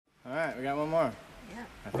right, we got one more. Yeah.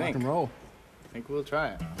 I think. Rock and roll. I think we'll try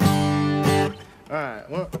it. All right,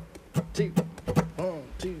 1, 2, 1,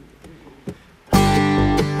 2.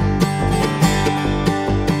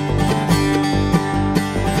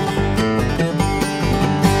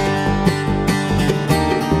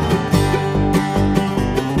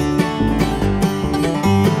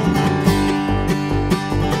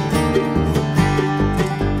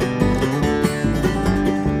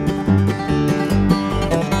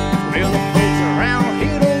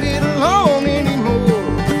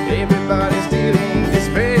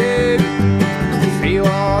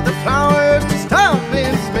 Flowers to stop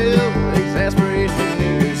and smell, exasperation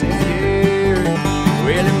is in the air.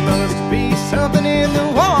 Well, it must be something in the